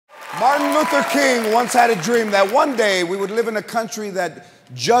Martin Luther King once had a dream that one day we would live in a country that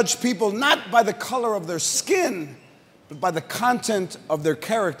judged people not by the color of their skin, but by the content of their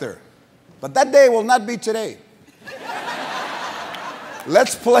character. But that day will not be today.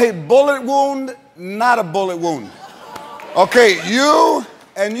 Let's play bullet wound, not a bullet wound. Okay, you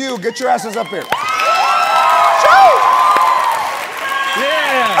and you, get your asses up here. Yeah!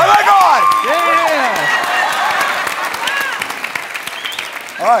 Oh my God! Yeah!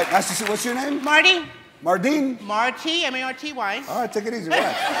 All right, nice to see you. What's your name? Marty. Mardine? Marty, M-A-R-T-Y. All right, take it easy.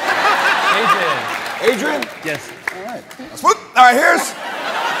 Relax. Adrian. Adrian? Yes. All right. All right, here's...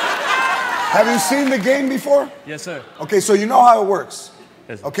 Have you seen the game before? Yes, sir. Okay, so you know how it works.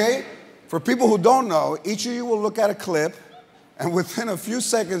 Yes. Okay? For people who don't know, each of you will look at a clip, and within a few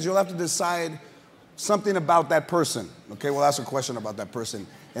seconds, you'll have to decide something about that person. Okay, we'll ask a question about that person.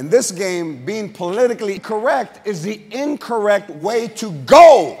 In this game, being politically correct is the incorrect way to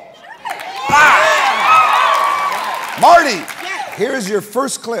go. Marty, here's your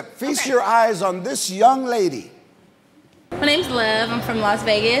first clip. Feast your eyes on this young lady. My name's Love. I'm from Las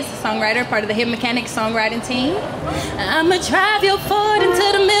Vegas, songwriter, part of the Hit Mechanic songwriting team. I'ma drive your Ford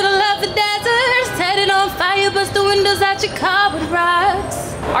into the middle of the desert, set it on fire, bust the windows out your car with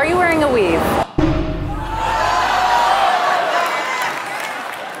rocks. Are you wearing a weave?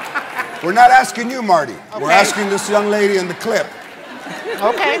 We're not asking you, Marty. Okay. We're asking this young lady in the clip.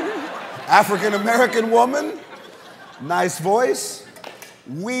 Okay. African-American woman, nice voice,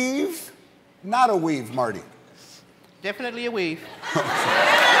 weave, not a weave, Marty. Definitely a weave.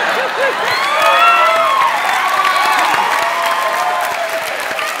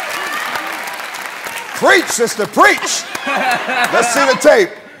 Preach, sister, preach. Let's see the tape.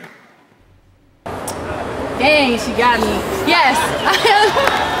 Dang, she got me. Yes, I am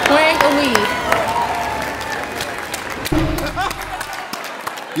wearing a weave.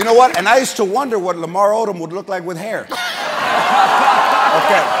 You know what? And I used to wonder what Lamar Odom would look like with hair.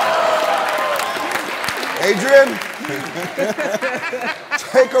 Okay. Adrian,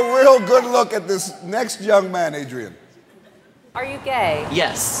 take a real good look at this next young man, Adrian. Are you gay?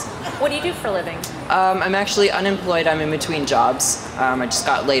 Yes. What do you do for a living? I'm actually unemployed. I'm in between jobs. I just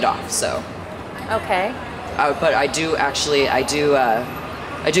got laid off, so. Okay. But I do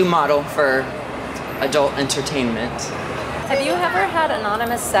model for adult entertainment. Have you ever had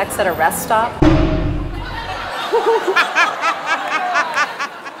anonymous sex at a rest stop?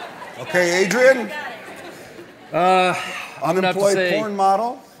 Okay, Adrian. Unemployed porn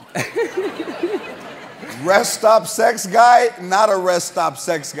model. Rest stop sex guy, not a rest stop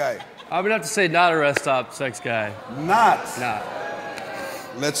sex guy. I'm gonna have to say not a rest stop sex guy. Not.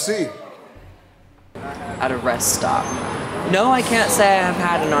 Let's see. At a rest stop. No, I can't say I have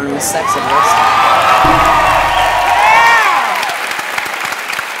had anonymous sex at a rest stop.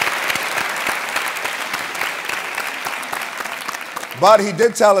 But he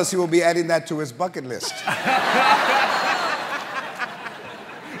did tell us he will be adding that to his bucket list.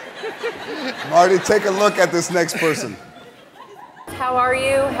 Marty, take a look at this next person. How are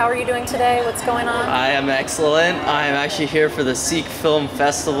you? How are you doing today? What's going on? I am excellent. I am actually here for the Seek Film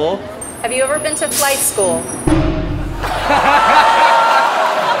Festival. Have you ever been to flight school?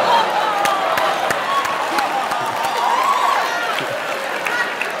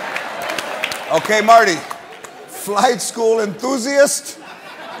 Okay, Marty. Flight school enthusiast,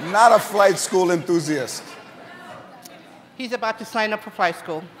 not a flight school enthusiast. He's about to sign up for flight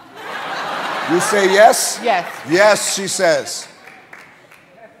school. You say yes? Yes. Yes, she says.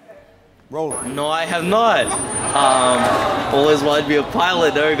 Roll it. No, I have not. Always wanted to be a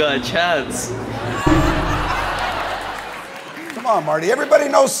pilot, never got a chance. Come on, Marty. Everybody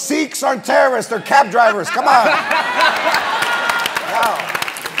knows Sikhs aren't terrorists, they're cab drivers. Come on. Wow.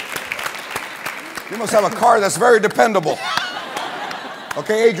 You must have a car that's very dependable.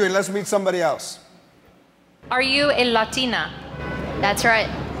 Okay, Adrian, let's meet somebody else. Are you a Latina? That's right.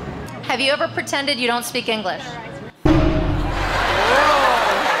 Have you ever pretended you don't speak English?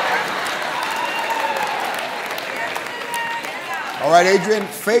 All right, Adrian,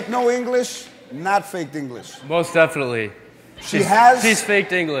 fake no English, not faked English. Most definitely. She's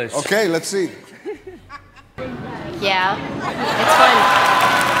faked English. Okay, let's see. Yeah, it's fun.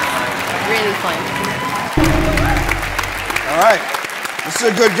 Really fun. All right, this is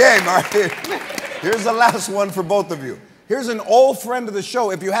a good game. All right, here's the last one for both of you. Here's an old friend of the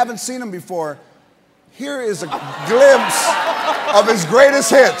show. If you haven't seen him before, here is a glimpse of his greatest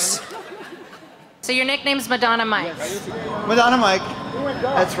hits. So your nickname's Madonna Mike. Madonna Mike.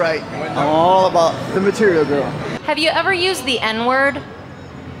 That's right. I'm all about the material girl. Have you ever used the N-word?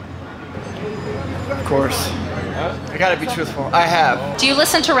 Of course. I gotta be truthful. I have. Do you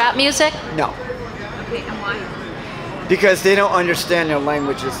listen to rap music? No. Because they don't understand their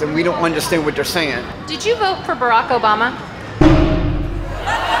languages and we don't understand what they're saying. Did you vote for Barack Obama?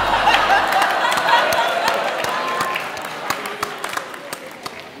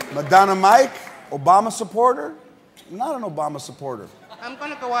 Madonna Mike, Obama supporter? Not an Obama supporter. I'm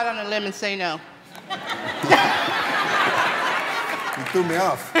going to go out on a limb and say no. You threw me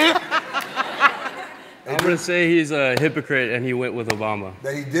off. I'm going to say he's a hypocrite and he went with Obama.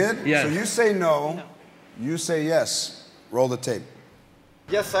 That he did? Yes. So you say no, you say yes. Roll the tape.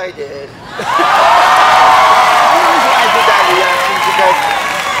 Yes, I did. The only reason I did that reaction is because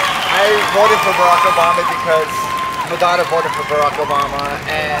I voted for Barack Obama because Madonna voted for Barack Obama,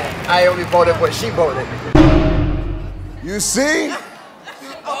 and I only voted what she voted. You see?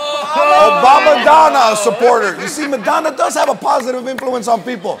 Obama Donna supporter. You see, Madonna does have a positive influence on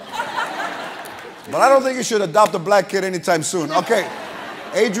people. But I don't think you should adopt a black kid anytime soon. Okay,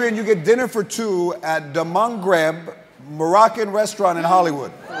 Adrian, you get dinner for two at the Mangreb Moroccan restaurant in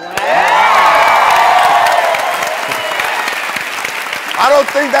Hollywood. I don't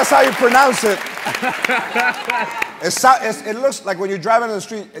think that's how you pronounce it. It looks like when you're driving on the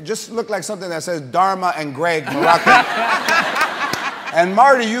street, it just looks like something that says Dharma and Greg Moroccan. And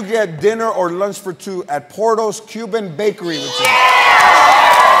Marty, you get dinner or lunch for two at Porto's Cuban Bakery.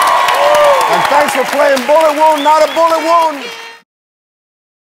 And thanks for playing Bullet Wound, Not a Bullet Wound.